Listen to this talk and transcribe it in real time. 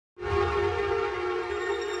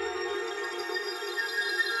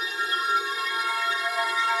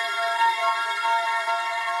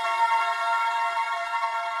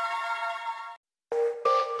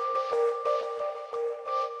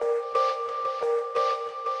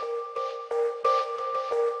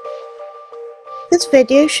This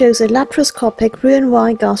video shows a laparoscopic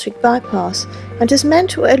Roux-en-Y gastric bypass and is meant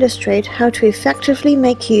to illustrate how to effectively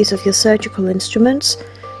make use of your surgical instruments,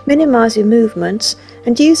 minimize your movements,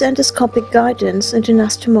 and use endoscopic guidance and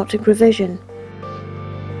anastomotic revision.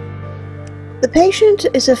 The patient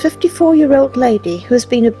is a 54-year-old lady who has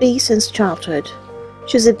been obese since childhood.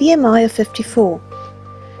 She has a BMI of 54.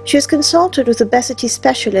 She has consulted with obesity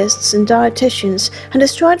specialists and dietitians and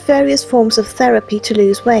has tried various forms of therapy to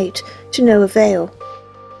lose weight, to no avail.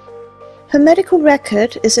 Her medical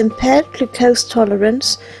record is impaired glucose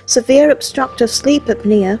tolerance, severe obstructive sleep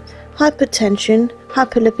apnea, hypertension,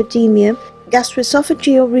 hyperlipidemia,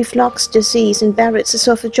 gastroesophageal reflux disease and Barrett's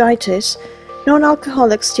esophagitis,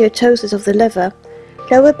 non-alcoholic steatosis of the liver,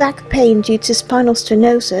 lower back pain due to spinal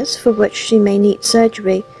stenosis, for which she may need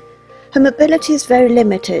surgery. Her mobility is very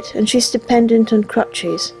limited and she is dependent on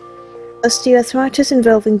crutches. Osteoarthritis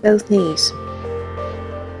involving both knees.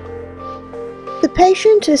 The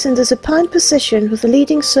patient is in the supine position with the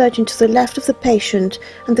leading surgeon to the left of the patient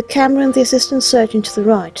and the camera and the assistant surgeon to the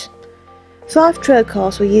right. 5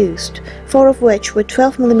 trocars were used, 4 of which were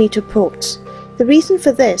 12mm ports. The reason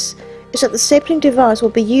for this is that the stapling device will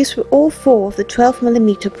be used for all 4 of the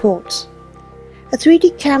 12mm ports. A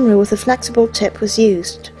 3D camera with a flexible tip was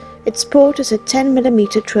used. Its port is a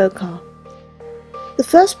 10mm trocar. The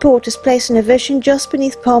first port is placed in a vision just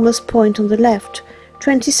beneath palmar's point on the left,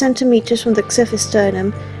 20 cm from the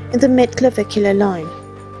xiphisternum, in the mid-clavicular line.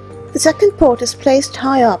 The second port is placed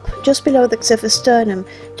high up, just below the xiphisternum,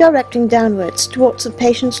 directing downwards towards the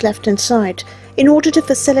patient's left-hand side, in order to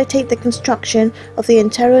facilitate the construction of the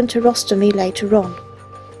enteroenterostomy later on.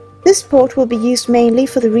 This port will be used mainly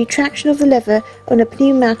for the retraction of the liver on a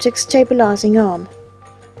pneumatic stabilizing arm.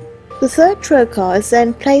 The third trocar is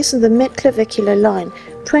then placed on the mid-clavicular line,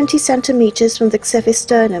 20 cm from the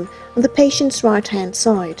xiphisternum, on the patient's right-hand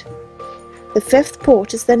side. The fifth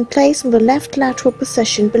port is then placed on the left lateral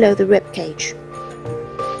position below the ribcage.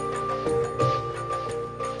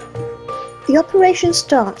 The operation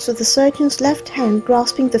starts with the surgeon's left hand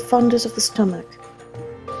grasping the fundus of the stomach.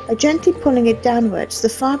 By gently pulling it downwards, the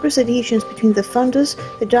fibrous adhesions between the fundus,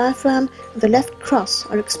 the diaphragm, and the left crus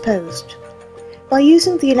are exposed. By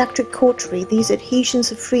using the electric cautery, these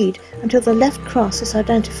adhesions are freed until the left crus is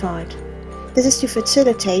identified. This is to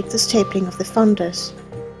facilitate the stapling of the fundus.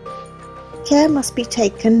 Care must be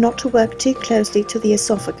taken not to work too closely to the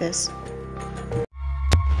esophagus.